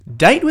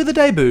Date with a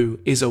Debut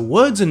is a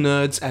Words and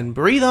Nerds and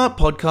Breathe Art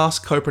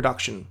podcast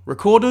co-production,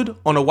 recorded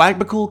on a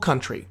Wagbical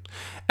country.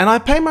 And I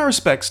pay my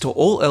respects to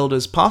all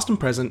elders past and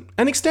present,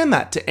 and extend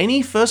that to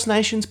any First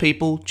Nations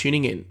people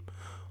tuning in.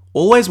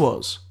 Always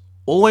was,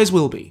 always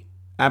will be,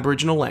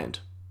 Aboriginal land.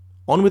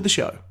 On with the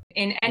show.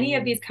 In any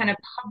of these kind of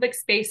public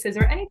spaces,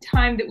 or any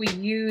time that we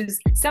use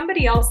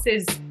somebody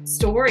else's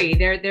story,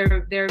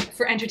 their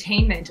for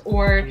entertainment,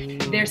 or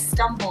their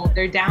stumble,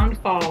 their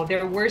downfall,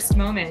 their worst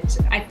moment,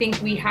 I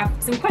think we have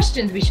some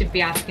questions we should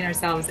be asking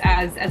ourselves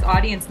as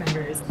audience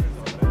members.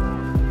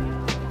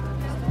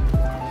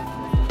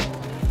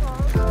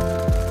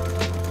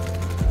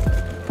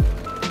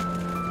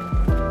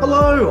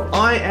 Hello,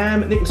 I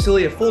am Nick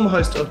Wasiliev, former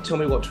host of Tell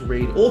Me What to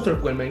Read, author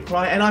of When Men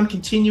Cry, and I'm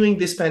continuing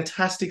this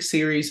fantastic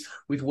series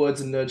with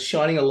Words and Nerds,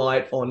 shining a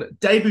light on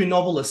debut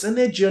novelists and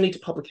their journey to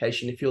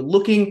publication. If you're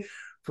looking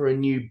for a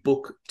new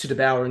book to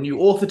devour, a new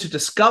author to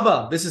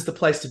discover, this is the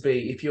place to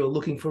be. If you're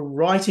looking for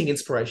writing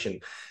inspiration,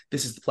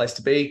 this is the place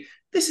to be.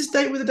 This is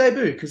Date with a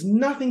Debut, because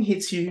nothing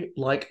hits you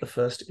like a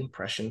first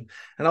impression.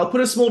 And I'll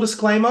put a small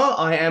disclaimer.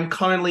 I am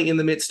currently in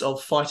the midst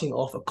of fighting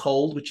off a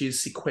cold, which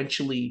is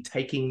sequentially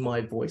taking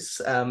my voice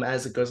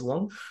as it goes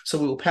along. So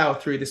we will power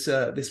through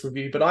this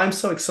review. But I'm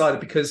so excited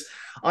because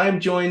I am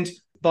joined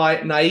by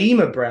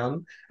Naima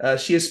Brown.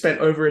 She has spent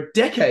over a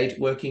decade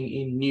working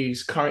in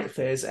news, current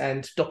affairs,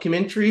 and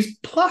documentaries.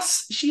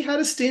 Plus, she had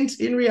a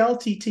stint in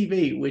reality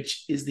TV,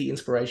 which is the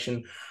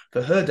inspiration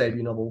for her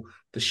debut novel,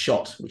 The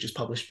Shot, which is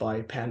published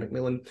by Pan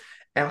Macmillan,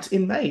 out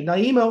in May.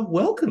 Naima,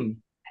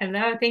 welcome.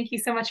 Hello, thank you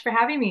so much for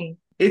having me.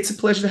 It's a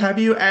pleasure to have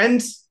you.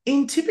 And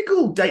in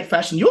typical date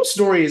fashion, your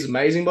story is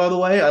amazing, by the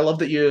way. I love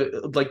that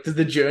you're like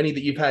the journey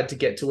that you've had to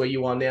get to where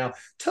you are now.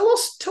 Tell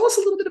us a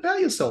little bit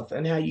about yourself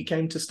and how you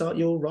came to start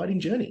your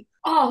writing journey.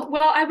 Oh,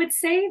 well, I would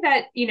say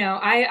that,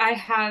 I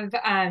have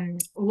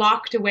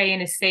locked away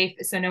in a safe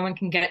so no one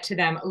can get to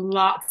them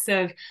lots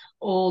of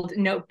old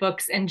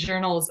notebooks and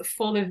journals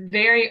full of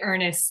very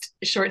earnest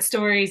short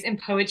stories and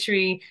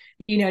poetry,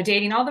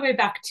 dating all the way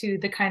back to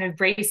the kind of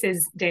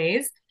braces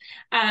days.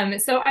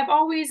 So I've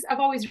always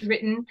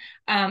written.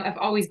 I've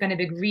always been a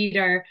big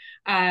reader.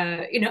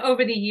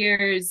 Over the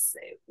years,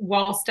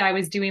 whilst I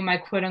was doing my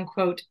quote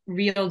unquote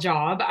real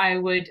job, I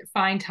would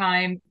find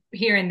time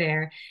here and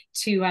there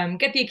to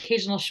get the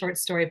occasional short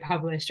story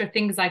published or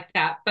things like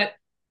that. But,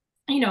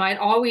 I'd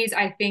always,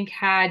 I think,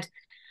 had,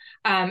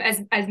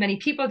 as many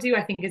people do,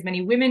 I think as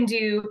many women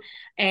do,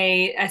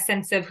 a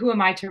sense of who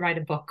am I to write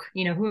a book?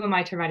 Who am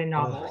I to write a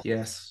novel? Oh,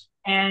 yes.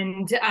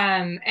 And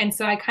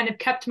so I kind of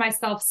kept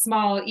myself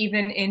small,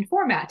 even in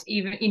format,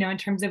 even, in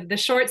terms of the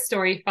short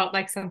story felt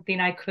like something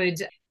I could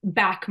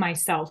back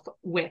myself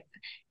with.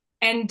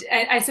 And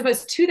I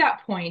suppose to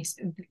that point,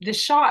 The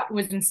Shot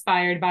was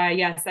inspired by,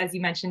 yes, as you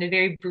mentioned, a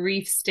very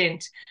brief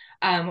stint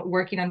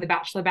working on The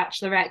Bachelor,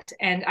 Bachelorette.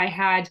 And I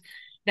had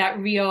that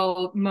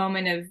real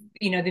moment of,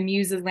 the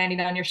muses landing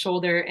on your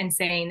shoulder and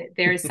saying,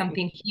 there is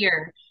something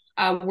here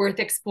worth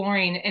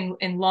exploring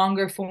in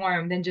longer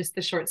form than just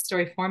the short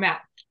story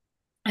format.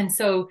 And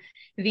so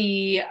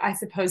I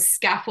suppose,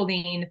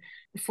 scaffolding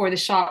for The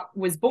Shot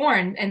was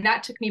born. And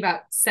that took me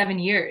about 7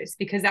 years,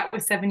 because that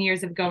was 7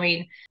 years of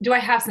going, do I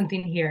have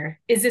something here?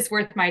 Is this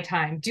worth my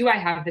time? Do I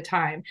have the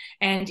time?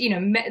 And,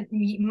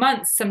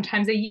 months,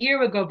 sometimes a year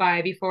would go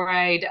by before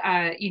I'd,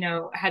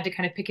 had to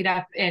kind of pick it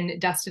up and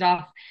dust it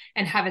off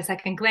and have a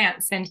second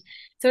glance. And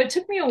so it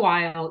took me a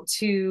while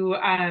to,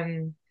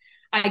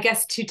 I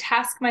guess, to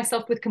task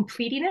myself with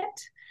completing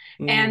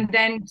it, and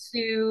then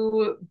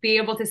to be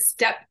able to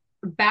step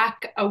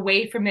back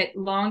away from it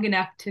long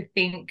enough to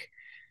think,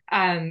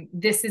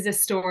 this is a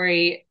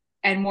story,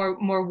 and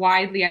more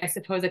widely, I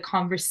suppose, a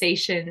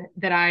conversation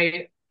that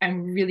I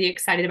am really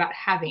excited about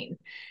having,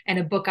 and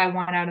a book I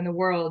want out in the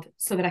world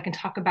so that I can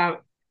talk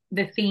about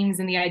the themes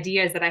and the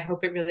ideas that I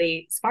hope it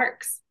really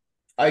sparks.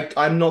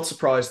 I'm not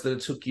surprised that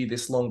it took you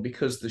this long,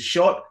 because The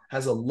Shot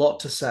has a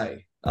lot to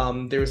say.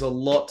 There is a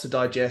lot to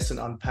digest and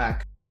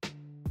unpack.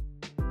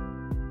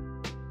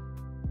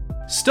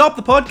 Stop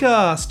the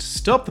podcast!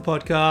 Stop the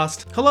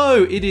podcast!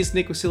 Hello, it is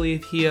Nick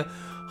Wasiliev here,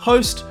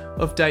 host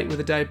of Date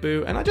with a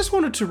Debut, and I just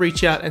wanted to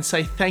reach out and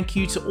say thank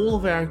you to all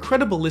of our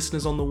incredible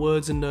listeners on the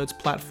Words and Nerds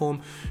platform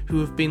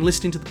who have been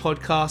listening to the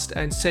podcast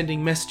and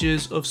sending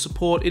messages of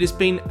support. It has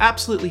been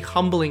absolutely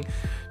humbling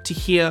to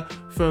hear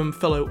from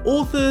fellow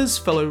authors,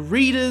 fellow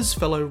readers,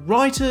 fellow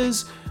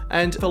writers,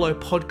 and fellow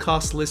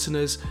podcast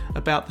listeners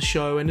about the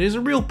show, and it is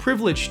a real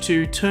privilege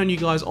to turn you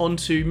guys on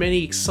to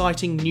many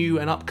exciting new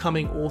and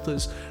upcoming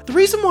authors. The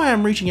reason why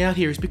I'm reaching out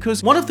here is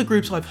because one of the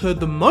groups I've heard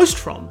the most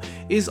from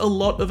is a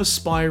lot of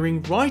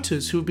aspiring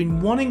writers who have been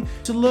wanting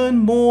to learn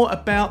more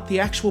about the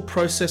actual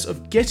process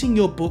of getting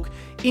your book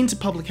into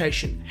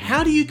publication.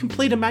 How do you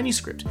complete a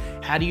manuscript?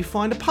 How do you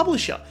find a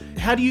publisher?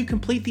 How do you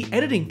complete the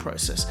editing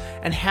process?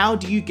 And how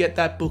do you get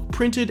that book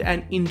printed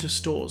and into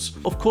stores?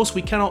 Of course,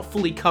 we cannot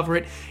fully cover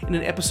it in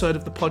an episode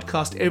of the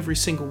podcast every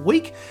single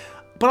week,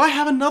 but I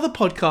have another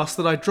podcast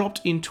that I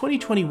dropped in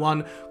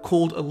 2021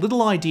 called A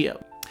Little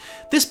Idea.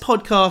 This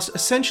podcast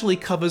essentially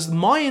covers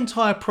my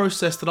entire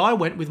process that I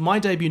went with my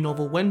debut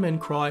novel, When Men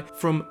Cry,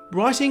 from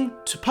writing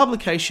to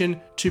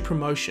publication to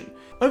promotion.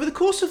 Over the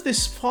course of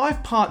this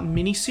 5-part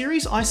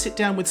mini-series, I sit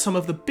down with some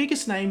of the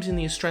biggest names in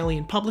the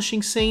Australian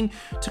publishing scene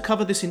to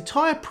cover this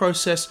entire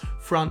process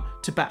front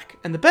to back.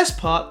 And the best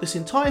part, this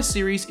entire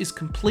series is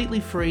completely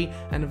free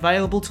and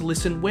available to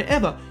listen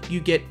wherever you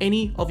get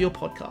any of your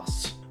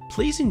podcasts.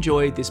 Please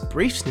enjoy this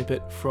brief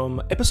snippet from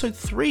episode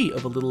 3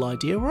 of A Little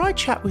Idea, where I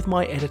chat with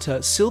my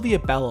editor Sylvia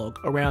Ballog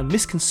around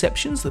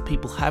misconceptions that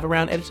people have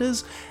around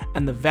editors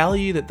and the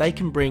value that they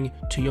can bring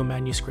to your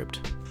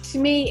manuscript. To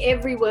me,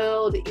 every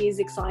world is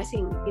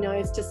exciting.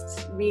 It's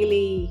just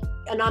really,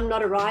 and I'm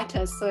not a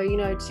writer, so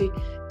to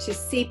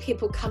see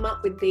people come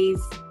up with these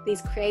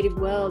creative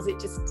worlds, it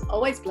just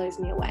always blows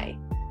me away.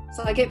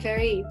 So I get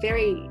very,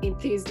 very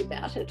enthused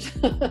about it.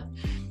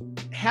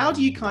 How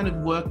do you kind of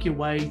work your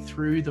way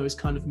through those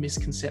kind of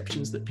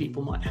misconceptions that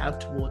people might have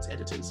towards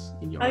editors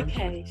in your own?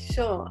 Okay,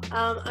 sure.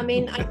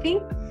 I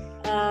think...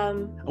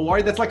 I'm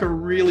worried that's like a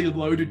really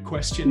loaded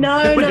question.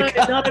 No,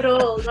 not at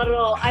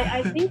all.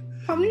 I think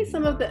probably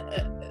some of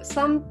the...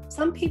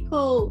 Some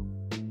people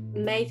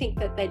may think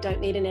that they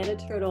don't need an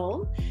editor at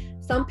all.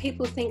 Some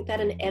people think that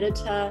an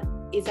editor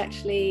is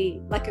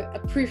actually like a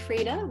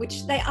proofreader,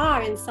 which they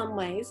are in some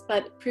ways,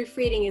 but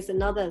proofreading is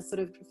another sort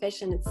of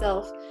profession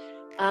itself.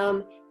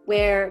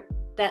 Where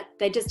that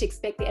they just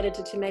expect the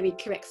editor to maybe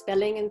correct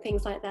spelling and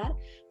things like that.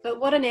 But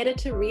what an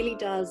editor really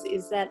does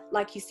is that,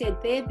 like you said,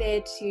 they're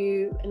there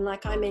to, and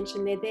like I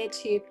mentioned, they're there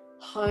to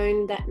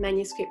hone that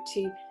manuscript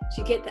to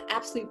get the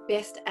absolute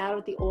best out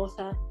of the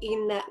author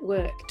in that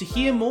work. To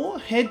hear more,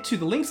 head to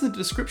the links in the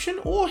description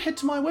or head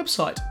to my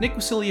website,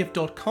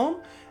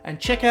 nickwasiliev.com, and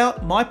check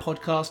out my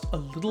podcast, A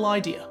Little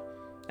Idea,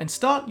 and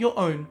start your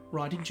own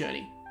writing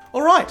journey.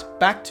 All right,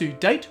 back to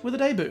Date with a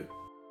Debut.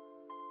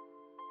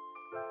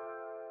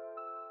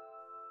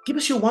 Give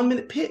us your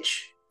 1-minute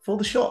pitch for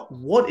the shot.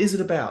 What is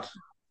it about?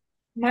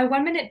 My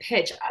 1-minute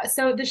pitch.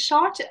 So the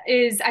shot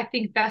is, I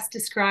think, best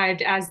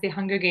described as The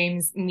Hunger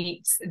Games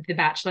meets The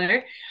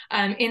Bachelor,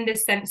 in the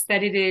sense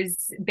that it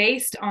is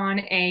based on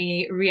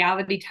a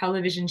reality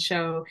television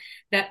show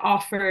that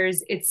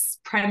offers its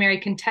primary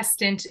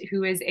contestant,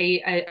 who is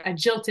a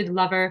jilted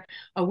lover,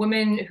 a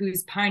woman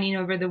who's pining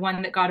over the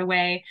one that got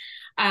away,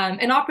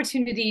 an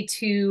opportunity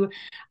to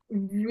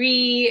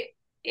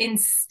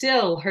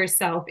instill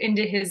herself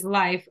into his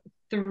life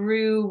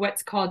through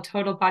what's called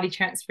total body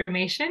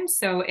transformation.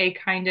 So a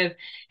kind of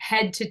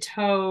head to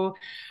toe,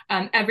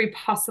 every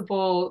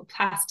possible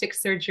plastic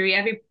surgery,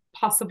 every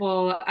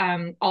possible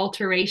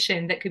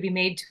alteration that could be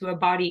made to a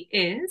body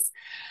is,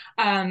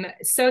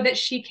 so that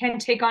she can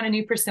take on a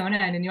new persona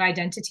and a new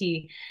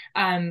identity,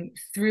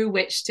 through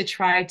which to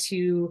try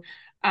to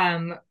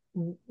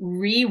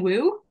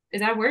re-woo. Is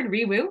that a word?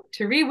 Re-woo?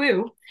 To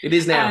re-woo. It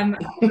is now.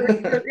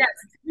 Yes,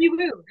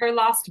 re-woo, her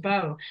lost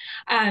beau.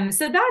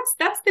 So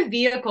that's the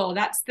vehicle.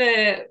 That's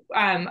the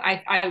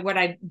what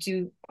I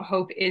do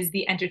hope is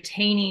the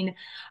entertaining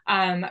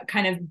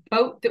kind of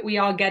boat that we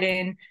all get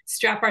in,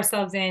 strap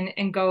ourselves in,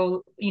 and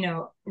go,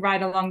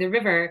 ride along the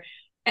river.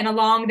 And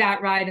along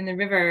that ride in the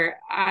river,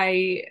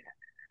 I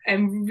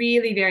am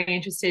really very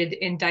interested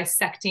in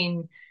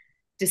dissecting,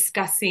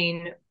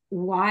 discussing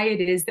why it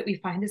is that we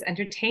find this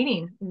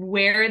entertaining,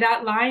 where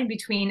that line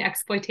between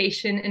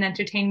exploitation and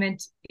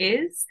entertainment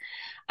is.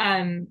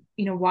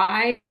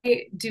 Why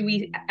do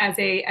we as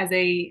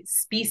a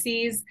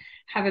species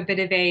have a bit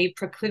of a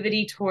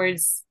proclivity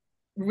towards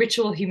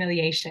ritual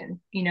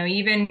humiliation?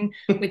 Even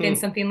within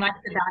something like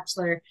The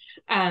Bachelor,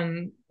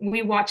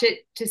 we watch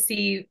it to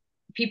see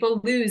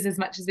people lose as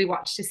much as we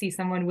watch to see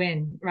someone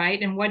win,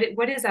 right? And what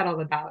is that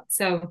all about?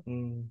 So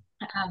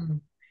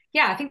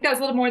I think that was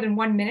a little more than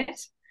 1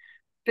 minute.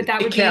 But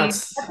that would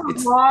counts.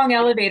 That's a long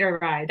elevator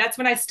ride. That's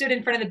when I stood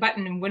in front of the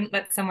button and wouldn't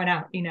let someone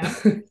out,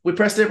 We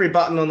pressed every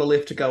button on the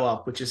lift to go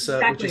up, which is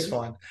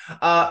fine.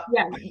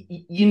 Yeah.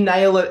 You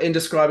nail it in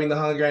describing The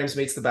Hunger Games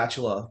meets The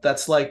Bachelor.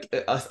 That's like,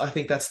 I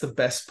think that's the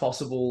best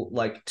possible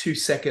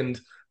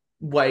 2-second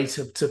way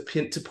to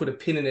put a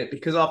pin in it,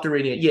 because after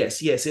reading it,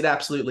 yes, it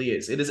absolutely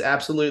is. It is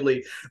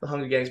absolutely The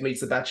Hunger Games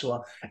meets The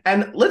Bachelor.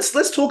 And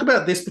let's talk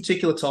about this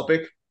particular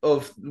topic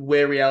of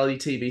where reality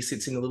TV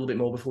sits in a little bit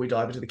more before we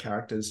dive into the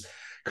characters.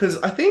 Because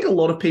I think a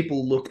lot of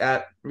people look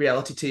at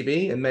reality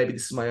TV, and maybe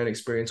this is my own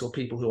experience or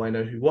people who I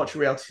know who watch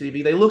reality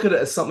TV, they look at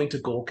it as something to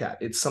gawk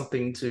at. It's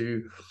something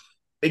to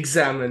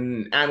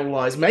examine,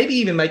 analyze, maybe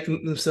even make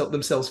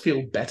themselves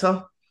feel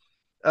better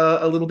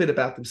a little bit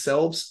about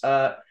themselves.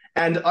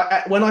 And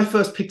when I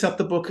first picked up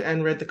the book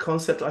and read the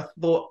concept, I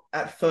thought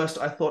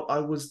I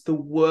was the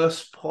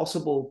worst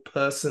possible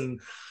person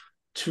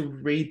to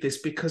read this,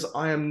 because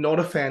I am not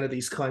a fan of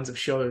these kinds of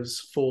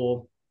shows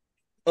for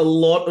a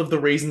lot of the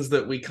reasons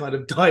that we kind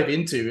of dive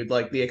into,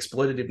 like the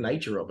exploitative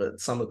nature of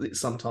it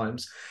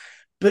sometimes.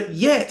 But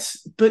yet,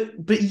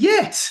 it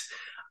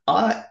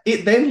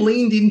then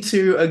leaned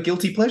into a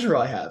guilty pleasure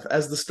I have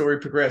as the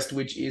story progressed,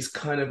 which is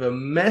kind of a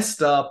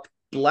messed up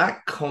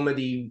black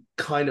comedy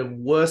kind of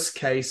worst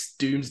case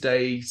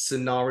doomsday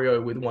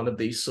scenario with one of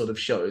these sort of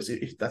shows,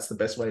 if that's the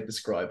best way to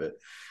describe it,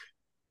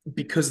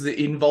 because it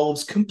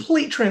involves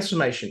complete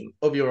transformation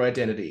of your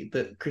identity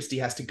that Christie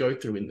has to go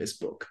through in this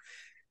book.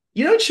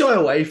 You don't shy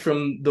away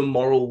from the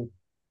moral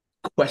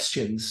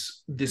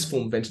questions this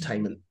form of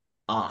entertainment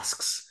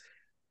asks.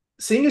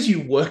 Seeing as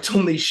you worked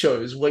on these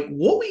shows, like,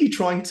 what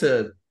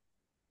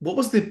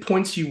was the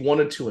points you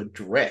wanted to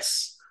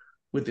address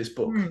with this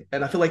book?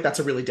 And I feel like that's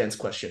a really dense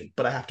question,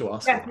 but I have to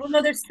ask it. Well, no,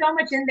 there's so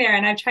much in there,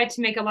 and I've tried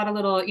to make a lot of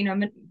little,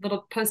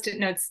 little post-it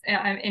notes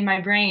in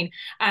my brain.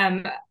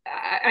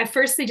 I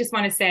firstly just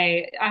want to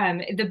say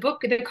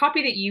the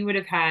copy that you would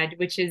have had,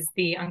 which is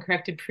the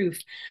uncorrected proof,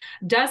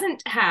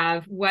 doesn't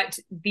have what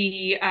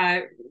the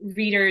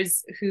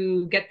readers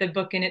who get the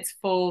book in its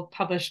full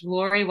published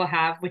glory will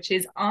have, which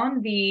is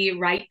on the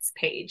rights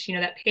page.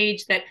 That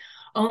page that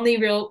only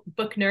real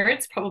book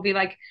nerds, probably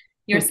like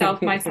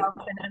yourself, myself,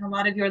 and a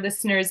lot of your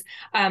listeners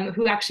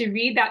who actually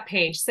read that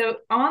page. So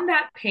on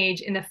that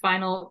page in the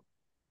final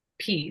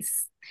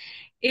piece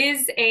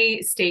is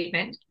a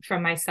statement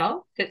from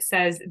myself that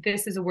says,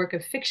 this is a work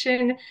of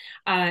fiction.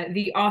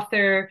 The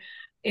author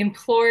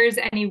implores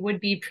any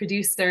would-be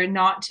producer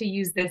not to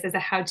use this as a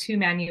how-to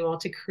manual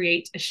to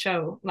create a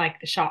show like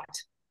The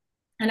Shot.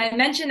 And I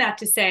mention that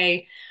to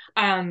say,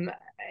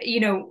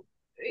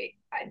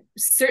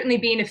 certainly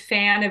being a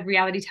fan of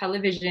reality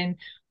television,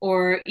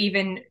 or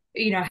even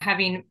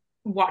having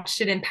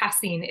watched it in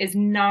passing, is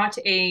not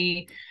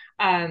a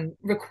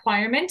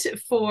requirement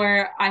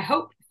for, I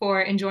hope,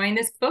 for enjoying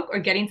this book or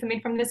getting something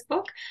from this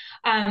book.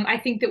 I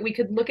think that we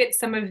could look at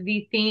some of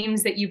the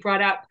themes that you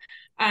brought up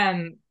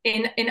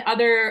in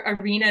other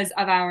arenas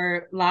of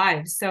our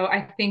lives. So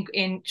I think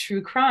in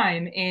true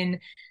crime, in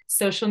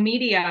social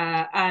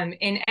media,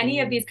 in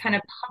any of these kind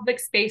of public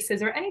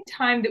spaces, or any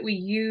time that we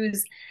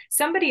use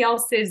somebody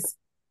else's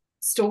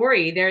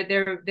story,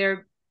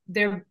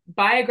 their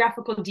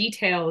biographical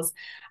details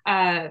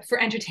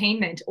for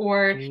entertainment,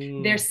 or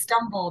their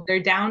stumble, their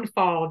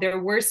downfall, their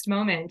worst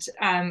moment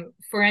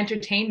for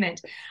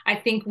entertainment. I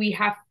think we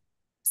have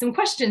some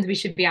questions we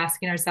should be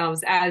asking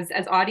ourselves as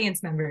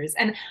audience members.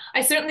 And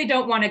I certainly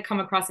don't want to come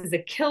across as a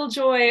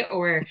killjoy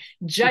or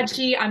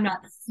judgy. I'm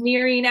not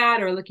sneering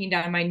at or looking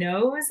down my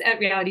nose at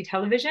reality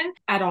television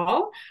at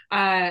all.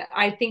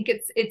 I think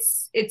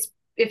it's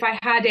if I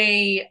had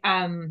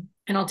an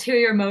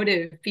ulterior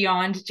motive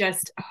beyond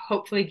just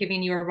hopefully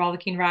giving you a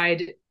rollicking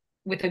ride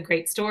with a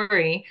great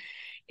story,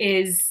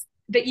 is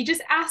that you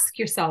just ask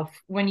yourself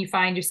when you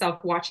find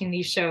yourself watching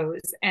these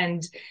shows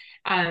and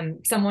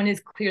someone is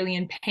clearly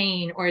in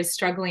pain or is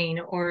struggling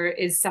or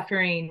is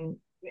suffering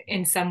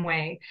in some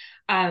way,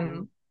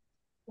 why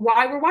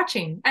we're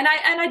watching. And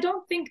I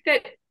don't think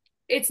that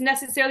it's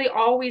necessarily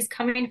always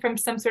coming from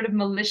some sort of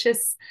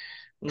malicious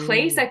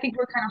place. I think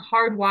we're kind of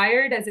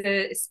hardwired as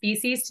a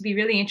species to be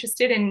really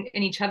interested in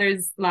each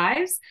other's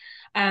lives.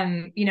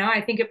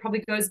 I think it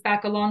probably goes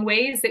back a long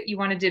ways that you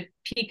wanted to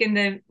peek in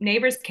the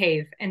neighbor's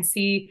cave and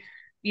see,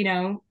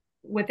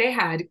 what they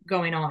had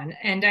going on.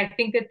 And I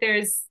think that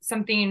there's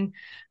something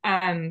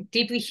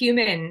deeply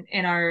human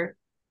in our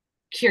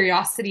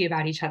curiosity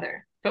about each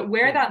other. But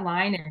where that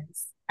line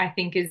is, I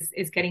think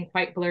is getting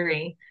quite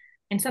blurry,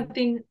 and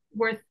something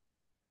worth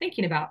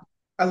thinking about.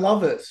 I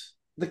love it.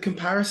 The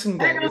comparison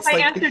there. I don't know if I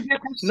answered your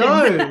question.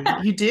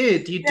 No, you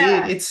did. You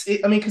did. Because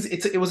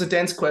it was a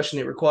dense question.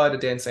 It required a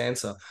dense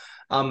answer.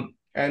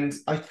 And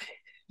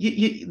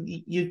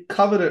you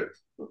covered it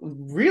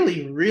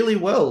really, really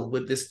well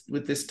with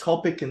this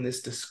topic and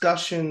this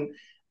discussion.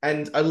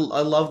 And I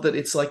love that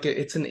it's like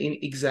it's an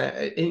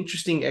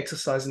interesting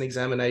exercise and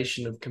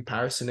examination of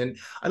comparison. And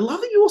I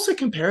love that you also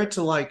compare it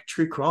to like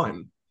true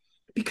crime,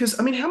 because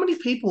how many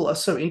people are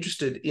so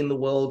interested in the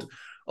world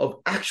of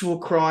actual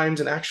crimes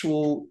and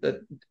actual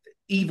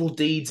evil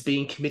deeds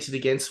being committed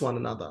against one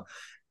another,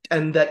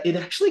 and that it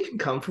actually can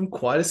come from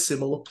quite a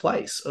similar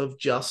place of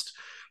just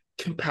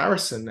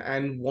comparison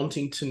and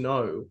wanting to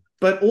know.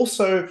 But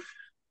also,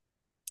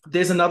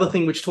 there's another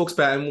thing which talks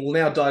about, and we'll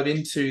now dive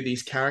into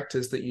these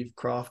characters that you've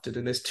crafted.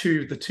 And there's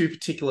the two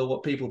particular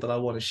people that I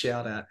want to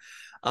shout at.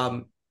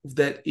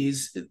 That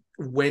is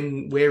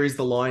where is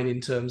the line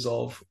in terms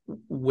of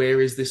where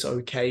is this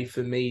okay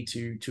for me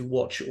to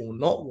watch or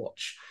not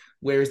watch?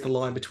 Where is the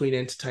line between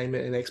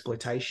entertainment and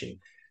exploitation?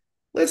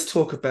 Let's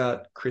talk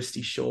about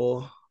Christie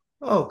Shaw.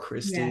 Oh,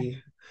 Christie.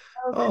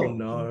 Yeah. Oh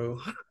no.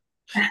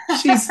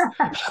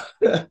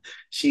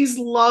 She's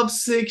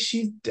lovesick.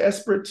 She's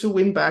desperate to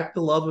win back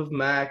the love of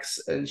Max,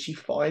 and she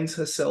finds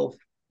herself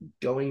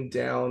going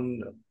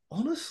down,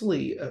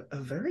 honestly,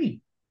 a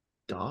very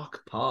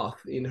dark path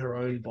in her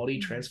own body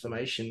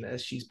transformation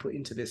as she's put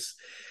into this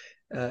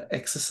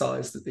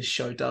exercise that this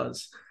show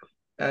does.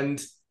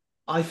 And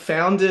I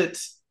found it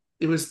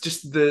was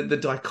just the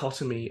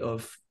dichotomy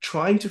of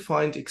trying to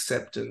find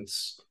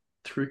acceptance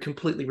through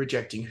completely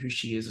rejecting who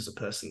she is as a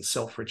person,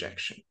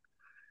 self-rejection.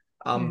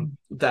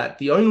 That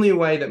the only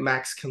way that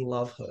Max can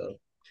love her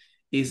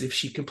is if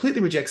she completely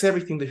rejects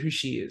everything about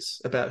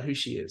who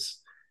she is,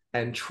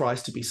 and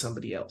tries to be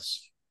somebody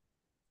else.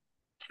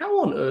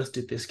 how on earth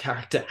did this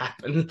character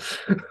happen?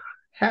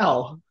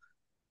 How?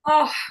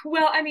 Oh,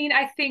 well, I mean,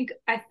 I think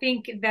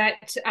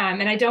that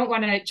and I don't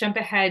want to jump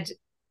ahead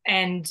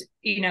and,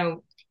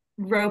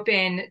 rope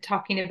in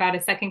talking about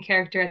a second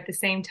character at the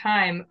same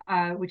time,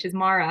 which is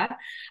Mara,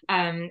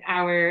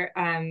 our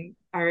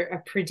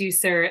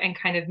producer and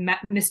kind of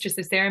mistress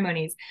of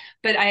ceremonies.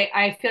 But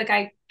I feel like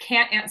I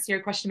can't answer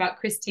your question about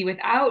Christy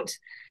without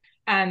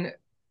um,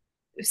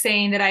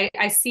 saying that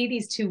I see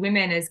these two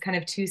women as kind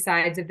of two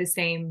sides of the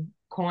same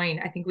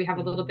coin. I think we have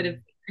a little bit of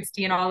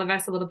Christy in all of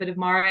us, a little bit of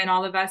Mara in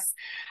all of us.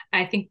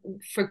 I think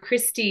for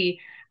Christy,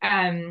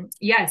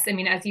 yes, I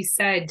mean, as you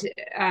said,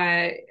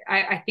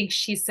 I think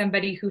she's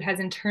somebody who has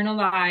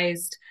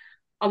internalized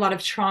a lot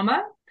of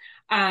trauma.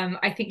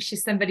 I think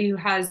she's somebody who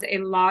has a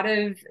lot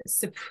of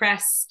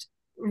suppressed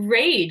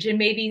rage, and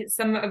maybe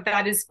some of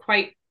that is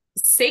quite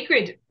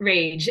sacred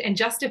rage and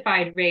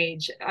justified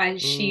rage.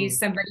 She's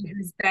somebody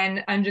who's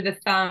been under the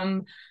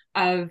thumb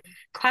of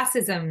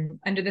classism,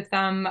 under the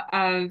thumb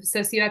of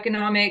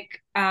socioeconomic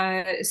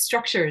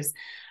structures,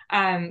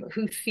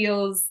 who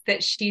feels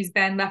that she's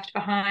been left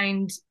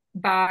behind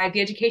by the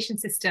education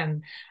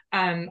system,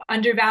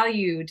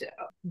 undervalued,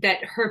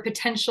 that her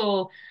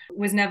potential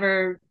was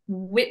never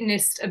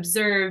witnessed,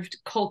 observed,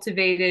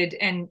 cultivated,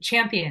 and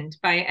championed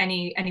by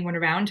anyone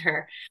around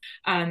her.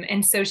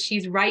 And so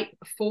she's ripe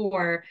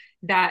for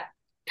that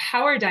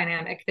power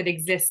dynamic that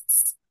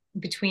exists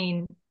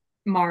between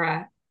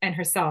Mara and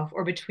herself,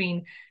 or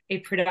between a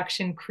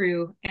production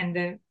crew and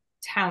the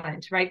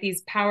talent, right?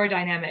 These power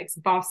dynamics,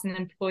 boss and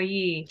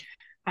employee,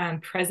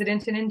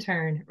 president and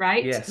intern,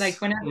 right? Yes. Like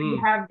whenever you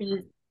have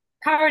these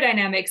power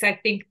dynamics, I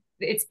think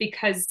it's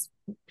because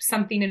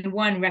something in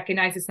one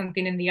recognizes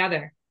something in the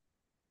other,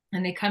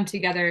 and they come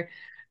together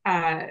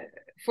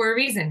for a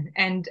reason.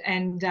 And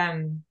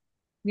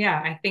yeah,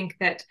 I think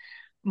that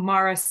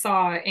Mara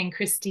saw in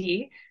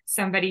Christy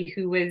somebody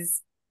who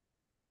was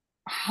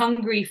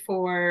hungry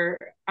for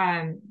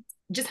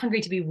just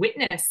hungry to be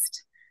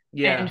witnessed,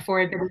 and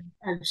for a bit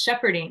of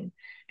shepherding.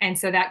 And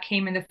so that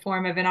came in the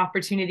form of an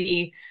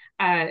opportunity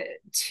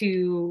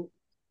to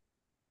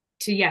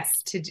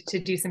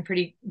do some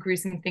pretty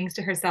gruesome things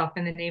to herself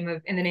in the name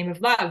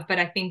of love. But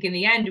I think in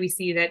the end we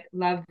see that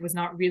love was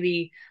not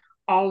really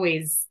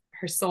always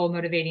her sole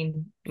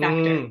motivating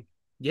factor.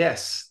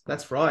 Yes,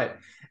 that's right.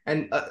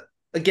 And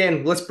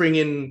again, let's bring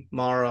in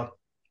Mara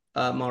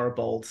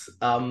Bold,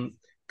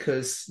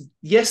 because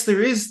yes,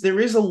 there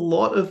is a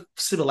lot of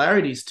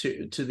similarities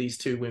to these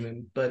two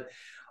women, but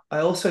I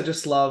also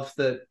just love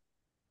that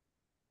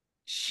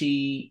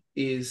she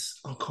is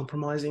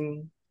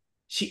uncompromising.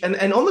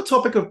 And on the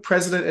topic of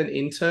president and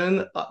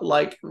intern,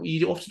 like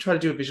you often try to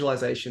do a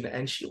visualization,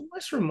 and she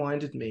almost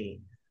reminded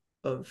me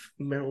of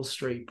Meryl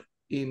Streep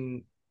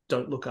in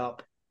Don't Look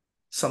Up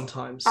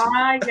sometimes.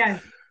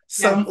 Yes.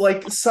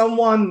 Like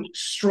someone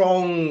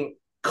strong,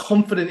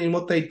 confident in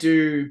what they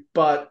do,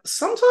 but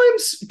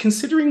sometimes,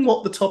 considering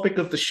what the topic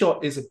of the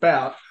shot is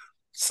about,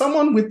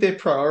 someone with their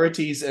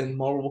priorities and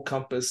moral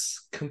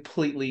compass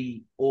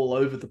completely all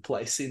over the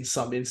place in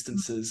some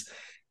instances.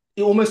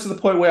 Almost to the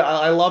point where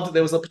I loved it.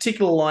 There was a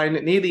particular line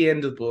near the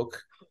end of the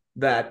book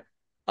that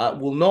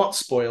will not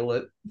spoil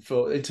it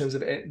in terms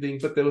of ending,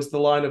 but there was the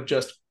line of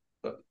just,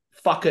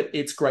 fuck it,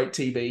 it's great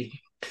TV.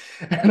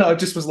 And I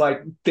just was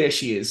like, there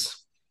she is.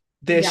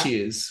 She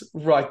is,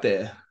 right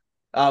there.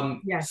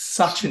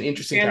 Such an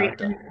interesting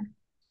character.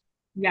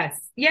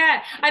 Yes.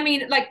 Yeah. I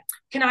mean, like,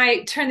 can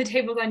I turn the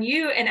tables on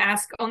you and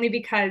ask, only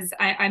because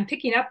I'm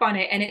picking up on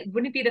it, and it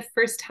wouldn't be the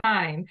first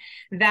time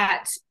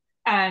that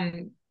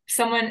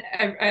someone,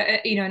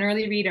 an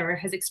early reader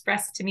has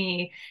expressed to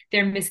me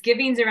their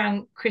misgivings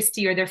around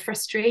Christy, or their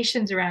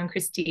frustrations around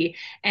Christy,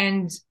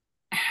 and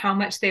how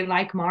much they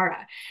like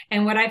Mara.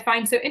 And what I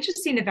find so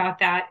interesting about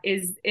that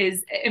is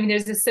I mean,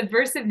 there's a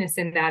subversiveness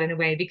in that in a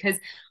way, because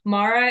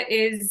Mara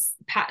is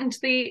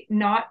patently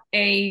not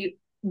a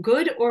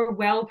good or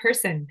well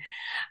person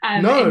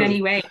in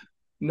many ways.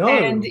 No.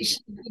 And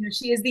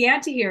she is the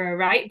anti-hero,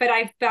 right? But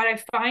I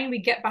find we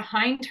get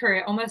behind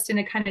her almost in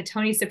a kind of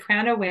Tony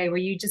Soprano way, where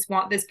you just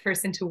want this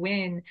person to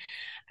win,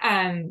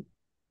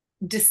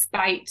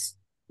 despite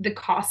the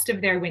cost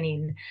of their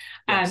winning.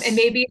 Yes. And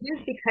maybe it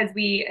is because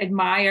we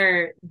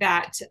admire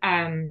that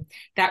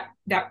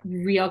that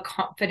real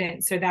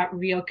confidence, or that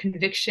real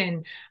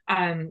conviction.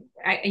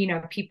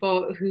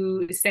 People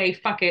who say,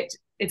 fuck it,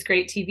 it's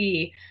great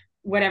TV,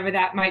 whatever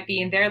that might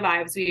be in their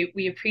lives,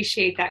 we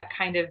appreciate that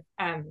kind of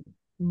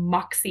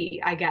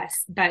moxie, I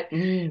guess. But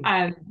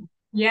Mara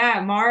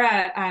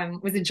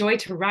was a joy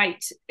to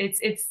write.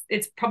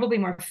 It's probably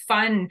more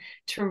fun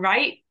to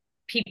write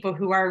people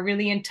who are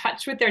really in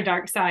touch with their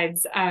dark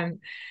sides than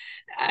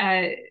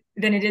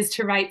it is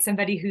to write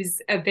somebody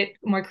who's a bit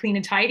more clean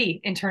and tidy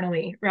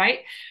internally, right?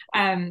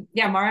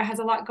 Mara has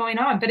a lot going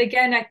on. But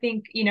again, I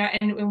think,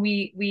 and when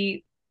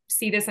we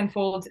see this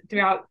unfold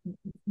throughout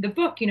the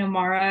book,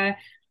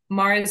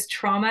 Mara's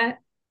trauma,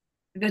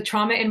 the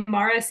trauma in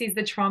Mara sees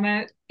the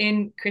trauma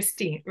in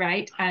Christy,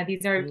 right?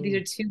 These are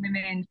two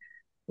women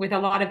with a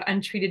lot of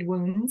untreated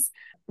wounds.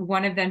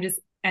 One of them just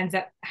ends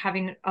up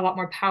having a lot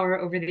more power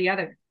over the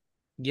other.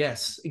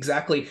 Yes,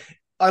 exactly.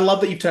 I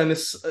love that you've turned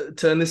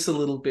this a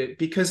little bit,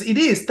 because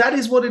that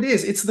is what it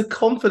is. It's the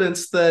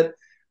confidence that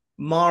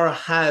Mara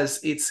has.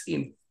 It's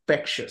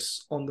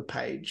infectious on the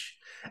page.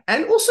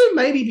 And also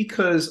maybe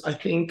because I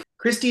think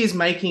Christie is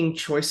making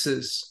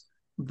choices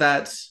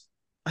that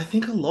I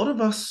think a lot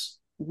of us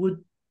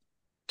would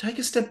take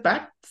a step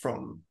back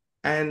from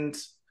and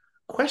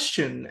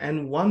question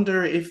and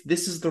wonder if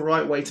this is the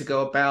right way to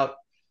go about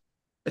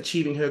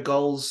achieving her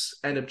goals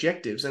and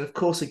objectives. And of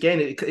course, again,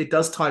 it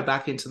does tie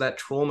back into that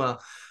trauma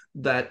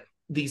that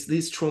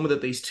these trauma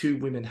that these two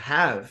women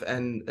have,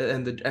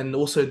 and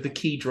also the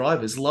key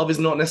drivers. Love is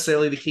not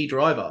necessarily the key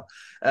driver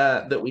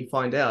that we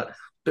find out,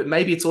 but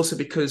maybe it's also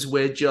because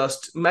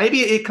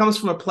maybe it comes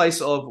from a place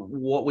of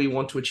what we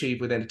want to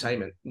achieve with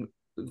entertainment,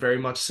 very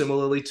much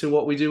similarly to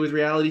what we do with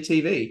reality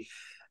TV.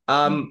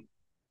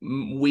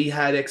 We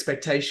had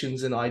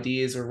expectations and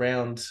ideas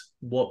around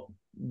what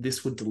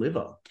this would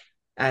deliver.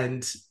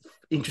 And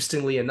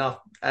interestingly enough,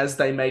 as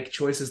they make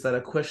choices that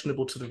are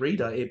questionable to the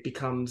reader, it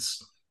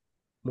becomes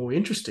more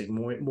interesting,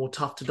 more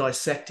tough to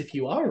dissect if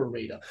you are a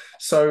reader.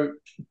 So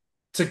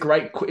it's a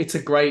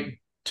great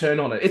turn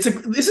on it.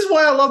 This is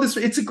why I love this.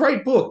 It's a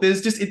great book.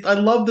 I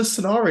love the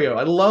scenario.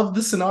 I love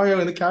the scenario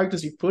and the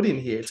characters you put in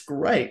here. It's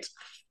great.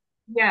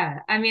 Yeah,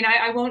 I mean,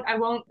 I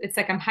won't. It's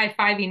like I'm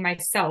high-fiving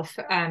myself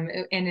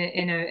in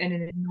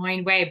an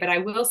annoying way, but I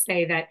will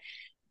say that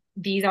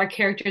these are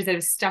characters that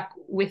have stuck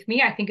with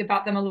me. I think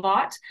about them a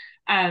lot.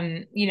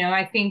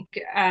 I think,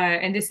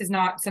 and this is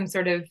not some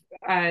sort of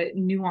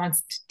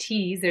nuanced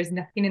tease. There's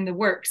nothing in the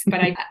works, but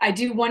I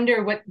do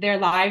wonder what their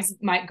lives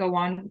might go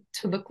on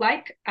to look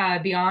like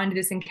beyond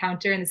this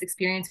encounter and this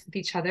experience with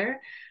each other.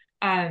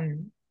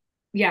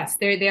 Yes,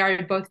 they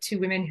are both two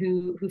women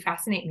who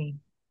fascinate me.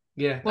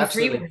 Yeah, Well,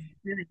 absolutely. 3 women,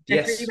 really.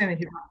 Yes. 3 women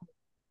who fascinate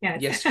me.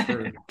 Yes. Yes,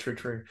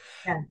 true.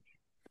 Yeah.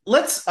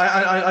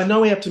 I know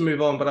we have to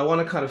move on, but I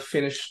want to kind of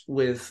finish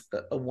with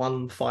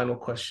one final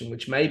question,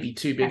 which may be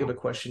too big of a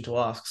question to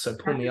ask. So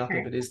pull me up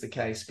if it is the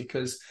case,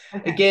 because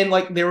again,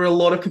 like there are a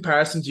lot of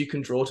comparisons you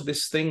can draw to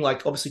this thing.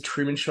 Like obviously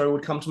Truman Show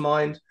would come to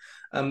mind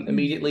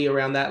immediately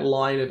around that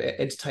line of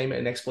entertainment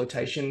and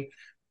exploitation.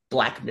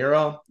 Black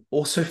Mirror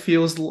also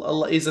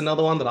is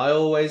another one that I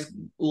always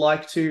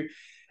like to.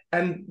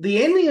 And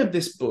the ending of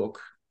this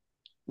book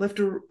and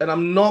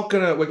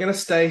we're gonna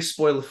stay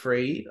spoiler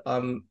free,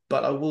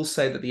 but I will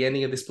say that the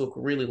ending of this book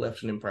really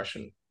left an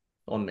impression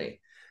on me.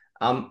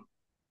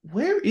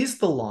 Where is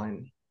the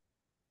line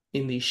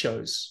in these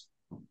shows,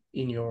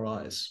 in your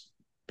eyes,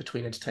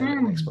 between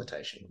entertainment and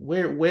exploitation?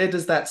 Where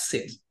does that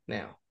sit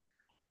now?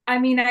 I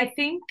mean, I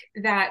think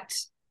that,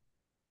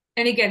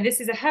 and again,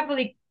 this is a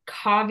heavily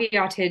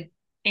caveated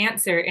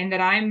answer in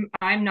that I'm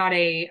not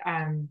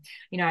I'm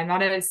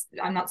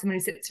not someone who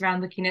sits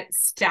around looking at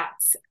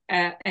stats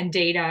and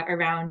data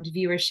around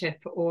viewership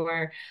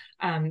or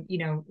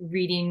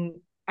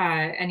reading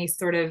any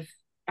sort of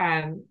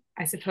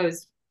I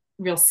suppose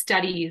real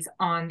studies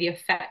on the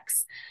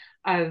effects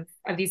of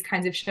these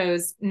kinds of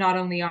shows, not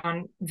only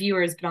on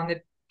viewers but on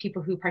the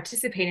people who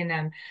participate in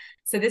them.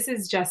 So this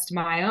is just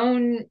my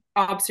own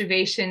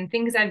observation,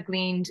 things I've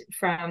gleaned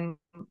from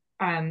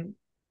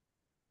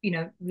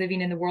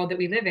living in the world that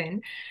we live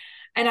in.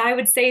 And I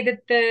would say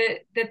that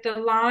the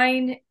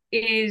line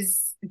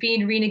is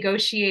being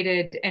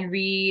renegotiated and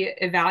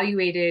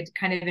reevaluated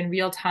kind of in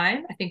real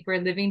time. I think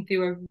we're living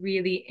through a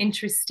really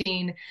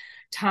interesting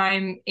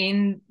time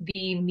in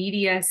the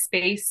media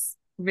space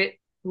writ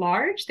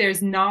large.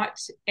 There's not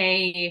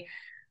a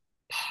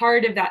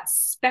part of that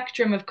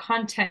spectrum of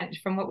content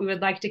from what we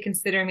would like to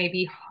consider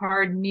maybe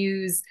hard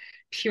news,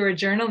 pure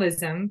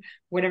journalism,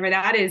 whatever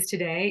that is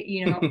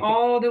today,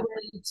 all the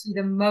way to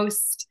the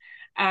most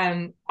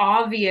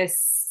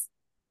obvious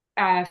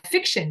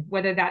fiction,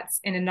 whether that's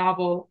in a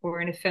novel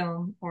or in a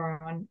film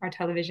or on our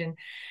television.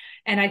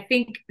 And I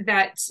think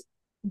that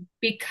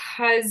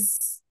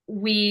because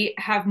we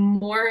have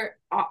more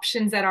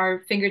options at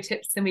our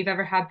fingertips than we've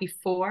ever had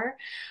before,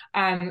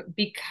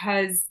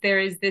 because there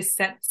is this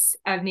sense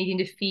of needing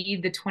to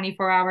feed the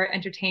 24-hour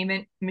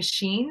entertainment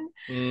machine.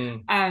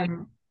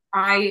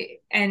 I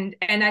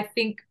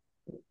think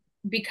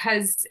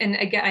because, and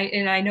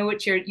again, I know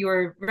what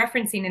you're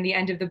referencing in the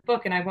end of the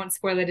book, and I won't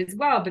spoil it as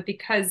well, but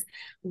because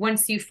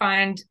once you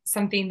find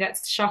something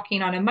that's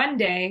shocking on a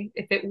Monday,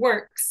 if it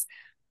works,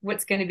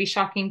 what's going to be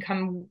shocking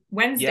come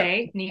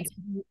Wednesday needs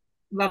to be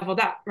leveled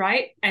up,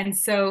 right? And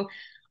so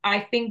I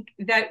think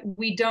that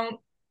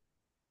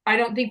I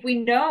don't think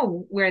we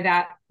know where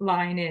that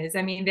line is.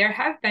 I mean, there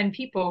have been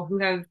people who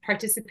have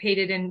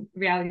participated in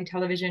reality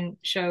television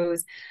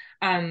shows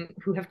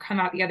who have come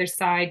out the other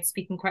side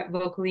speaking quite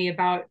vocally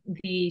about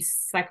the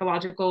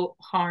psychological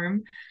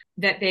harm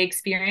that they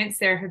experience.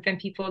 There have been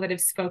people that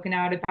have spoken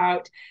out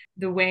about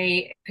the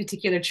way a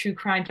particular true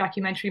crime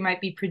documentary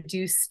might be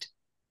produced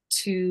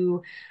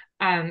to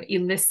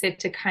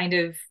elicit a kind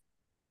of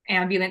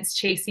ambulance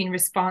chasing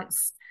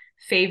response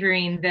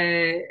favoring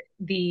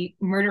the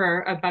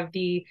murderer above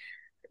the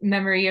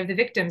memory of the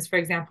victims, for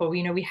example.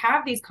 You know, we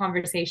have these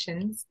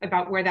conversations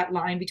about where that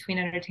line between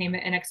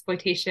entertainment and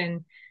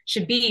exploitation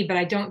should be, but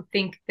I don't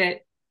think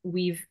that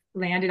we've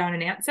landed on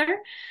an answer.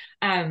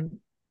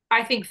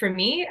 I think for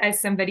me,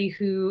 as somebody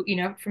who, you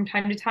know, from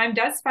time to time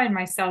does find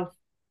myself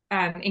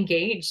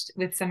engaged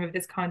with some of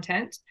this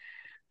content,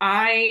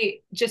 I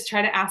just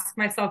try to ask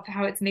myself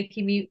how it's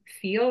making me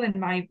feel in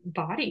my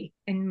body,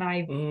 in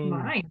my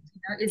mind.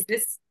 You know, is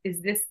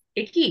this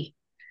icky?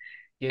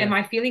 Yeah. Am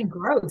I feeling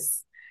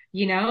gross?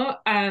 You know,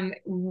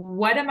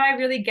 what am I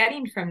really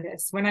getting from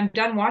this? When I'm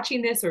done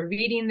watching this or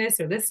reading this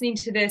or listening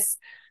to this,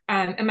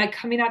 am I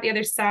coming out the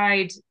other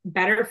side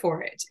better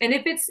for it? And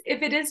if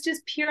it is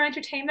just pure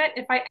entertainment,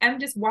 if I am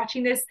just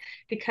watching this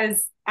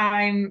because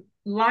I'm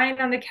lying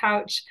on the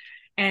couch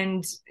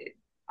and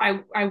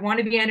I want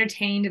to be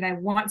entertained and I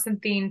want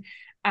something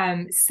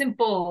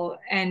simple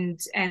and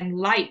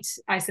light,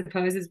 I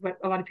suppose, is what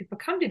a lot of people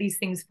come to these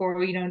things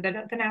for, you know,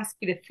 that don't ask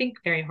you to think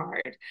very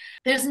hard.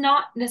 There's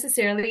not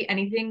necessarily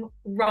anything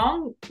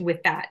wrong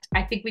with that.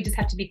 I think we just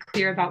have to be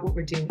clear about what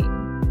we're doing.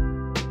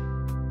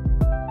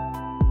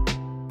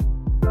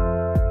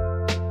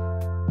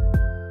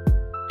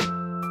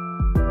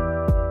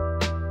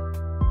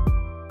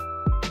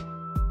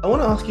 I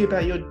want to ask you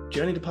about your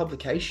journey to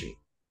publication,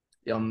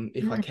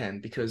 if I can,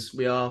 because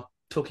we are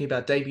talking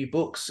about debut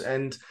books,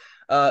 and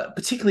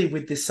particularly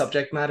with this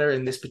subject matter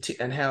and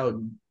and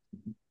how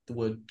the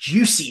word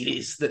juicy it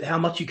is, that how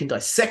much you can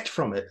dissect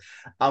from it.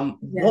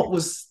 What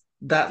was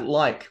that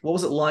like? What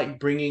was it like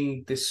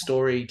bringing this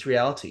story to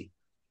reality?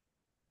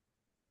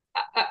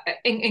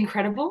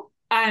 Incredible.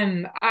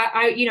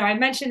 I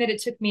mentioned that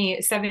it took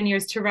me 7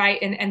 years to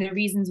write and the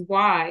reasons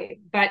why,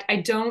 but I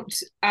don't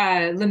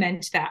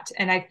lament that.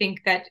 And I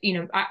think that, you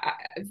know,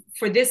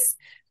 for this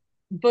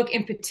book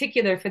in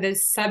particular, for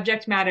this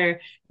subject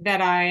matter that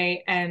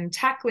I am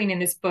tackling in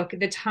this book,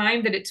 the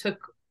time that it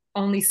took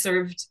only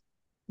served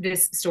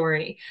this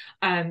story.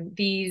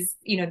 These,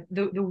 you know,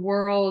 the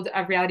world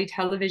of reality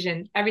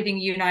television, everything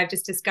you and I have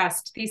just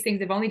discussed, these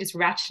things have only just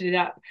ratcheted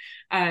up.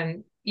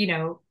 You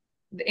know,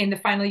 in the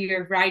final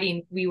year of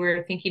writing, we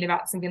were thinking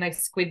about something like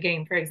Squid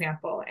Game, for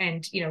example,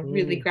 and, you know,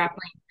 really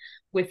grappling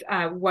with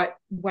what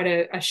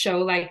a show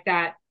like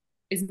that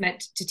is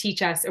meant to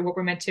teach us, or what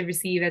we're meant to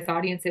receive as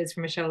audiences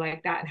from a show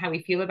like that, and how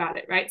we feel about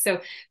it, right? So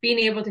being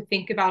able to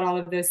think about all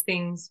of those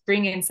things,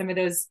 bring in some of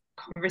those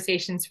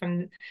conversations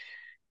from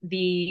the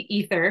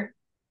ether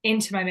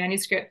into my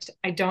manuscript,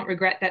 I don't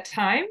regret that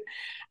time.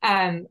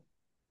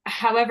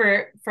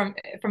 However, from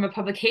a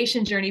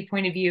publication journey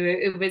point of view,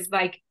 it was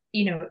like,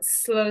 you know,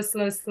 slow,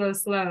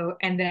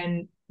 and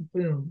then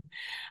boom.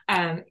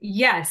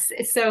 Yes.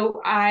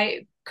 So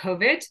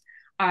COVID,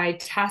 I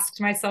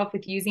tasked myself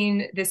with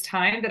using this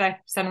time that I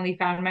suddenly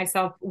found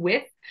myself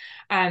with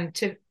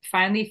to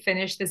finally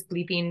finish this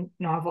bleeping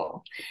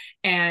novel.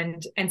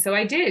 And so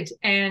I did.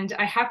 And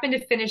I happened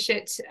to finish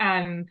it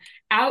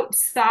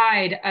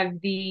outside of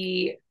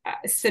the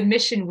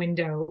submission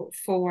window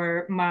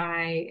for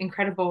my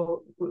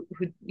incredible,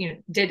 who, you know,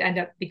 did end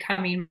up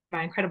becoming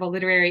my incredible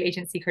literary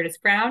agency, Curtis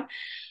Brown.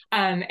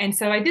 And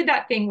so I did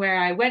that thing where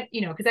I went, you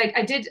know, because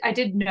I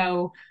did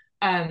know,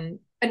 and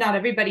not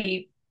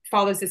everybody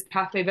follows this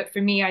pathway, but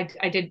for me,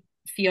 I did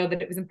feel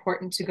that it was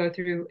important to go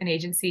through an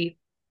agency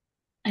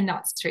and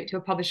not straight to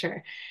a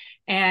publisher.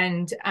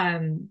 And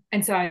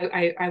so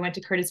I went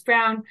to Curtis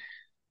Brown,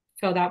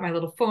 filled out my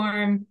little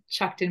form,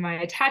 chucked in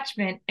my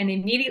attachment, and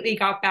immediately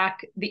got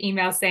back the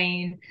email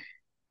saying,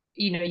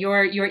 you know,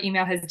 your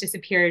email has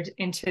disappeared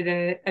into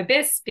the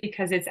abyss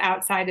because it's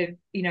outside of,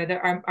 you know,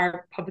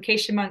 our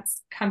publication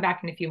months. Come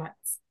back in a few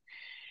months.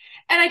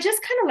 And I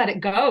just kind of let it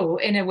go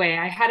in a way.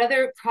 I had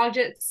other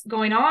projects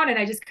going on, and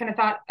I just kind of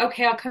thought,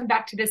 okay, I'll come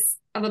back to this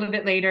a little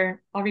bit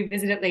later. I'll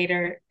revisit it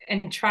later,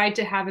 and tried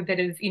to have a bit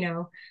of, you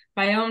know,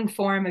 my own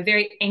form, a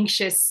very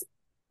anxious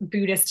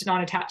Buddhist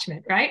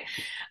non-attachment, right?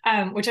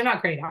 Which I'm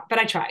not great at, but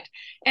I tried.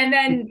 And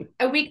then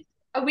a week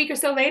or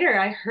so later,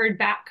 I heard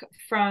back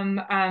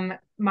from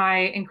my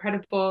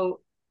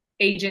incredible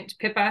agent,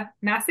 Pippa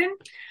Masson,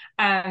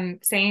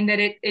 saying that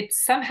it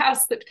somehow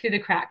slipped through the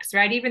cracks,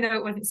 right? Even though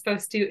it wasn't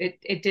supposed to,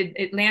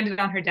 it landed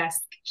on her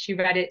desk. She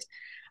read it.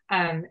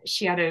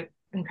 She had an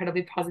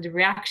incredibly positive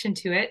reaction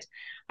to it.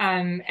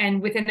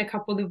 And within a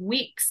couple of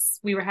weeks,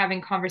 we were having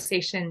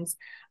conversations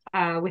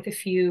with a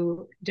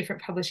few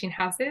different publishing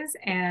houses.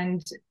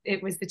 And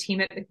it was the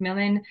team at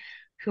Macmillan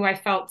who I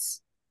felt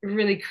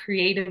really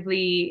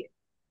creatively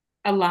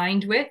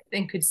aligned with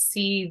and could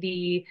see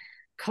the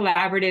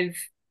collaborative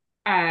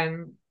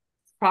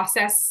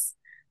process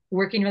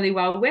working really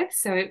well with.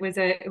 So it was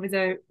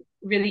a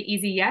really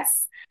easy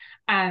yes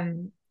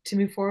to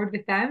move forward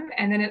with them.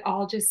 And then it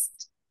all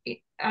just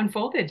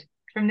unfolded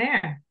from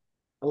there.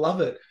 I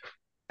love it.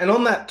 And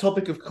on that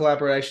topic of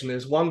collaboration,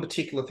 there's one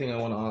particular thing I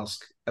want to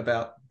ask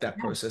about that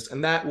process,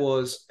 and that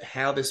was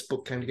how this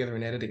book came together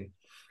in editing.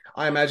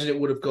 I imagine it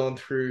would have gone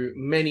through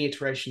many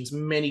iterations,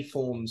 many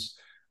forms.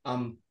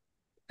 And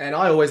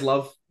I always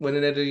love when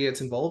an editor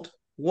gets involved.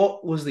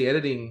 What was the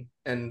editing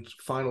and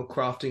final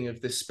crafting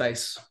of this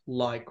space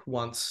like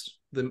once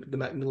the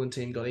Macmillan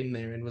team got in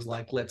there and was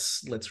like,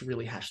 let's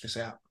really hash this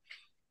out?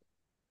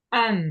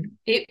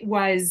 It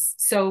was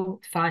so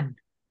fun,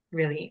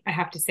 really. I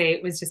have to say,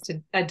 it was just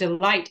a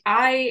delight.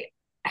 I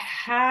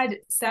had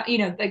some,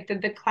 like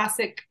the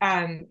classic,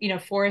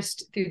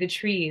 forest through the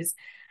trees.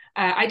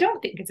 I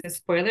don't think it's a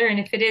spoiler, and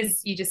if it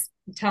is, you just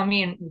tell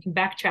me and we can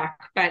backtrack.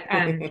 But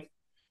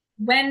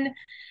when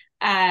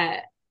uh,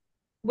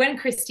 when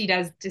Christy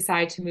does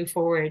decide to move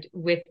forward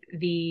with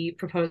the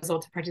proposal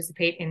to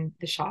participate in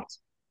the shot,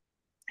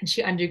 and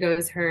she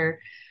undergoes her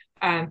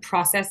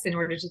process in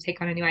order to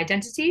take on a new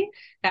identity.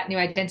 That new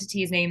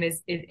identity's name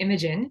is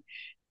Imogen.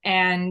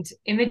 And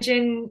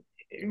Imogen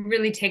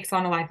really takes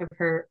on a life of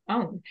her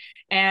own.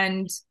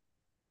 And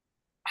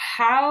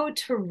how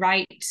to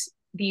write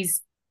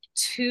these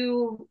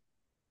two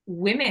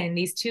women,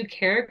 these two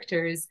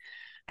characters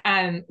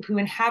who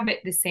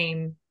inhabit the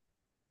same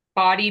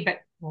body,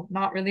 but well,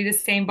 not really the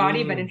same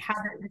body, but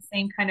inhabit the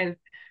same kind of,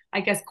 I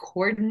guess,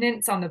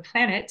 coordinates on the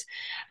planet,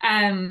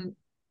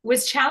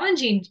 was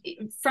challenging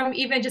from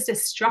even just a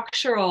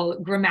structural,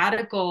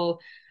 grammatical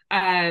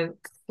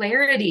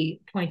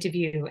clarity point of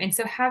view. And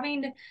so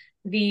having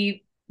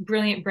the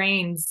brilliant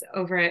brains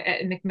over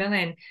at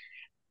Macmillan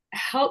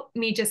helped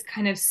me just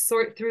kind of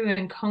sort through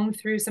and comb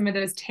through some of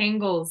those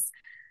tangles,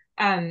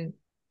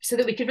 so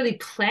that we could really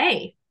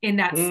play in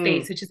that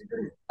space, which is a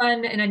really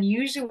fun and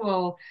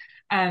unusual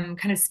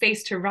kind of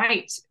space to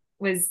write,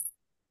 was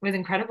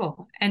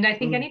incredible. And I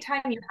think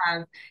anytime you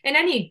have, in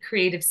any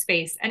creative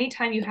space,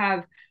 anytime you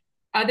have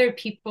other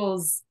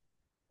people's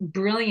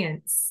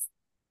brilliance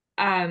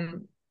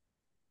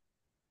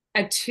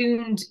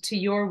attuned to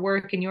your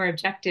work and your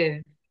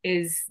objective,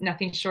 is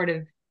nothing short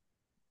of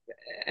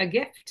a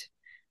gift.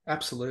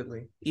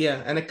 Absolutely.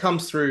 Yeah. And it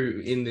comes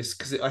through in this,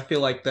 because I feel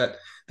like that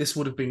this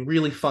would have been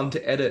really fun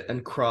to edit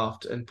and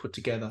craft and put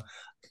together.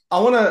 I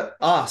want to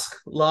ask,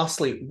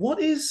 lastly,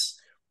 what's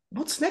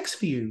next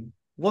for you?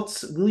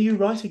 Will you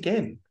write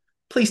again?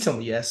 Please tell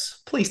me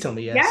yes. Please tell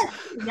me yes.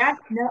 Yes.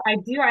 No, I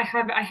do. I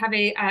have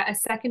a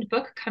second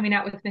book coming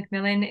out with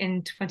Macmillan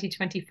in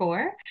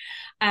 2024.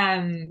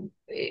 I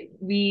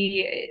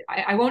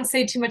won't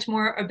say too much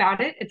more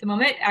about it at the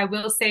moment. I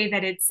will say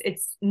that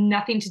it's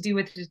nothing to do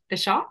with the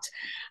shot.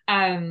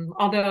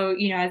 Although,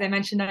 as I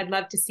mentioned, I'd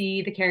love to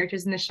see the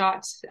characters in the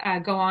shot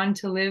go on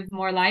to live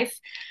more life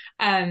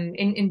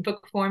in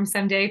book form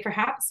someday,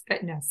 perhaps.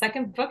 But no,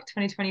 second book,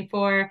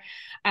 2024.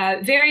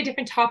 Very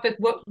different topic.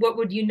 What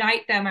would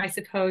unite them, I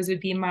suppose, would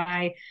be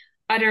my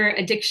utter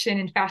addiction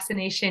and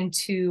fascination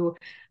to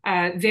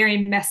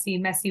very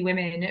messy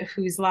women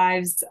whose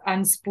lives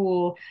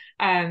unspool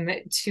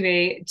to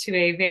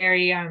a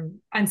very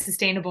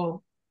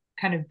unsustainable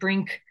kind of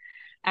brink,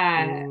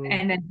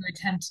 and then who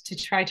attempt to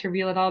try to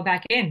reel it all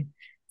back in.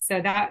 So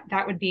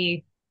that would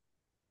be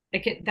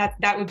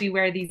that would be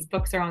where these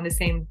books are on the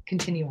same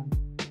continuum.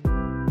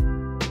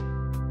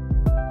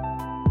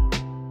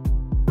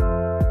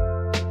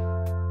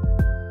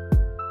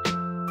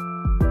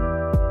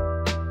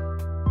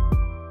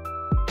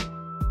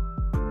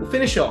 We'll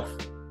finish off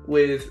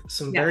with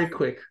some very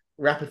quick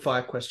rapid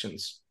fire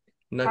questions.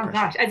 No pressure.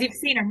 Gosh, as you've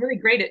seen, I'm really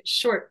great at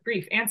short,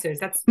 brief answers.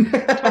 That's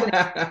totally.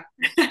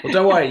 Well,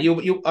 don't worry.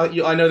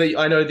 I know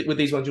that with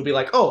these ones you'll be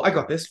like, oh, I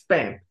got this.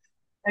 Bam.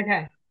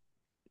 Okay.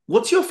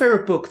 What's your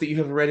favorite book that you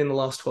have read in the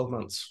last 12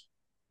 months?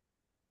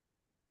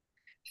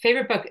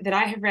 Favorite book that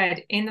I have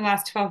read in the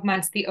last 12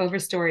 months, The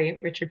Overstory,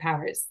 Richard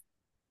Powers.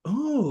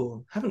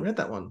 Oh, haven't read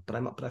that one, but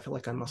I feel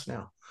like I must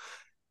now.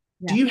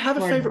 Yeah, do you have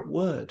a favorite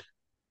word?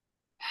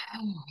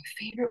 Oh,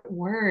 favorite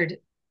word.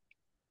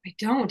 I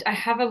don't. I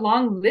have a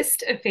long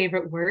list of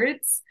favorite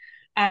words.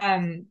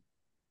 Oh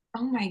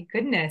my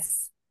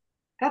goodness.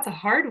 That's a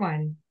hard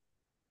one.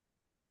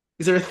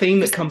 Is there a theme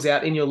that comes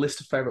out in your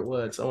list of favorite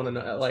words? I want to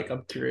know,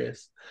 I'm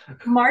curious.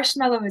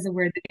 Marshmallow is a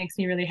word that makes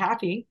me really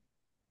happy.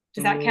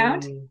 Does that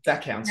count?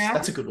 That counts. Yeah.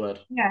 That's a good word.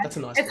 Yeah. That's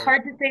a nice word. It's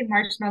hard to say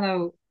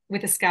marshmallow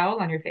with a scowl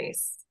on your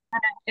face.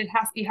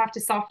 You have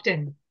to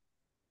soften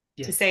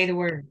to say the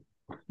word.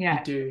 Yeah.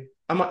 You do.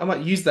 I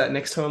might use that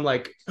next time. I'm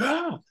like,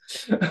 yeah.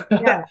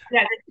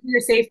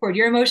 Your safe word,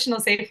 your emotional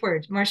safe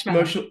word,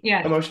 marshmallow.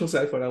 Emotional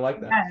safe word. I like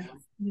that.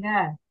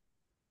 Yeah.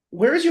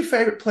 Where is your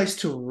favorite place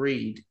to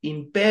read?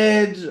 In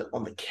bed,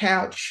 on the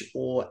couch,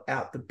 or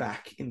out the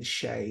back in the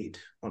shade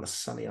on a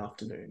sunny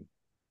afternoon?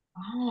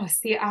 Oh,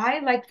 see, I,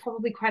 like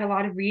probably quite a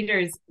lot of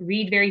readers,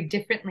 read very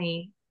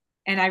differently,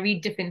 and I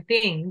read different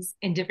things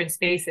in different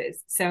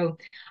spaces. So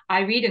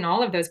I read in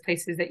all of those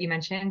places that you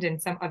mentioned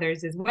and some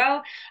others as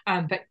well.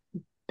 But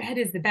bed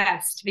is the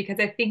best, because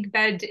I think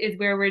bed is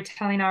where we're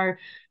telling our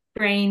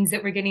brains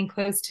that we're getting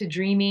close to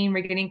dreaming. We're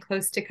getting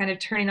close to kind of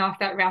turning off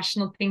that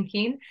rational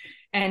thinking.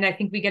 And I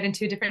think we get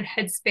into a different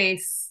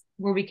headspace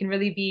where we can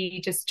really be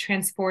just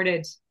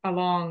transported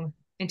along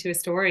into a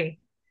story.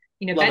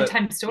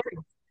 Bedtime stories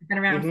have been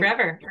around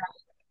forever.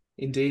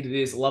 Indeed it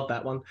is. Love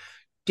that one.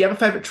 Do you have a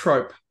favorite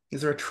trope?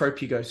 Is there a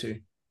trope you go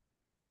to?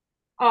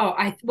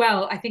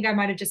 I think I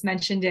might have just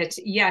mentioned it.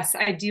 Yes,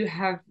 I do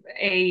have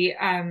a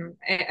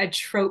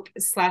trope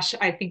slash,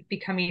 I think,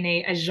 becoming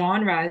a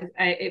genre,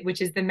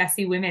 which is the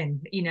messy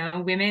women. You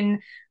know, women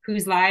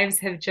whose lives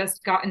have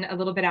just gotten a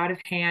little bit out of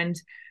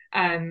hand,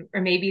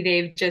 or maybe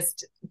they've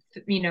just,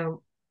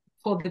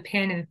 pulled the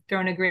pin and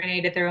thrown a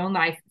grenade at their own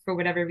life for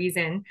whatever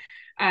reason.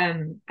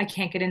 I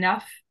can't get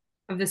enough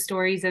of the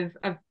stories of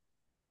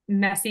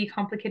messy,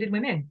 complicated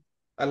women.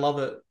 I love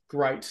it.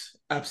 Great.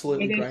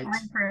 Absolutely Mayday great.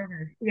 time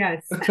forever.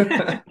 Yes.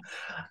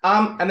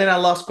 And then our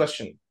last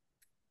question.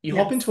 You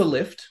hop Yes. into a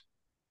lift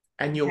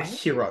and your Okay.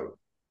 hero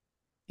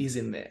is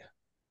in there.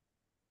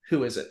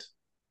 Who is it?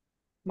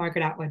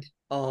 Margaret Atwood.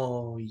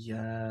 Oh,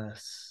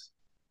 yes.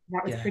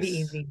 That was pretty Yes.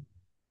 easy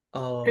for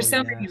Oh,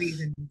 so many yes.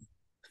 reasons.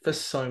 For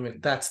so many.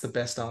 That's the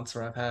best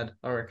answer I've had.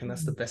 I reckon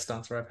that's the best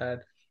answer I've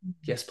had.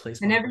 Yes,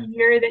 please, And every Margaret.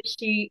 year that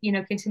she,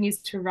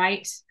 continues to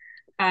write,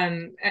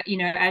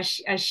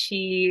 as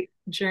she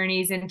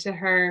journeys into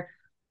her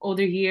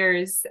older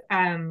years,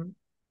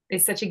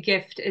 is such a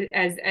gift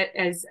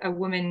as a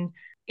woman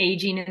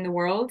aging in the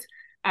world,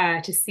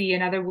 to see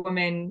another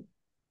woman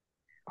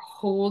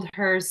hold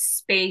her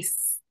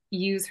space,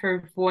 use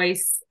her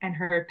voice and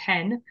her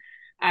pen,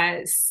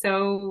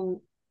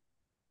 so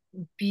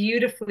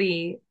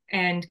beautifully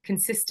and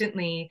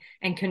consistently,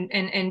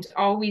 and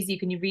always you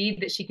can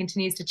read that she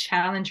continues to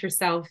challenge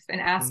herself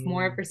and ask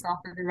more of Mm. herself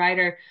as a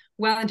writer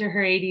well into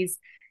her 80s.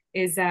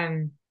 Is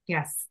Yes,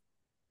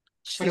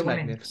 what She's a woman.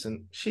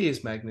 magnificent. She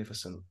is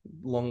magnificent.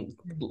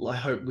 I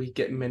hope we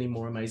get many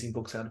more amazing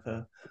books out of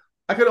her.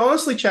 I could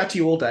honestly chat to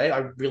you all day. I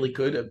really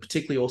could,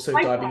 particularly also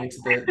diving into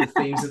the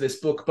themes of this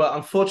book. But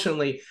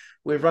unfortunately,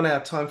 we've run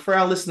out of time. For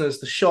our listeners,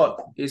 The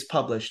Shot is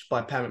published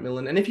by Pam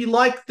Macmillan. And if you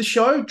like the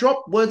show,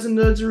 drop Words and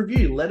Nerds a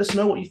review. Let us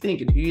know what you think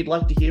and who you'd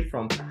like to hear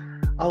from.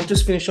 I'll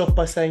just finish off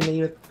by saying,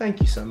 Naima, thank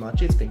you so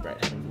much. It's been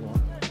great having you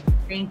on.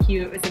 Thank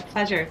you. It was a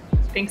pleasure.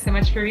 Thanks so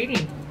much for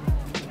reading.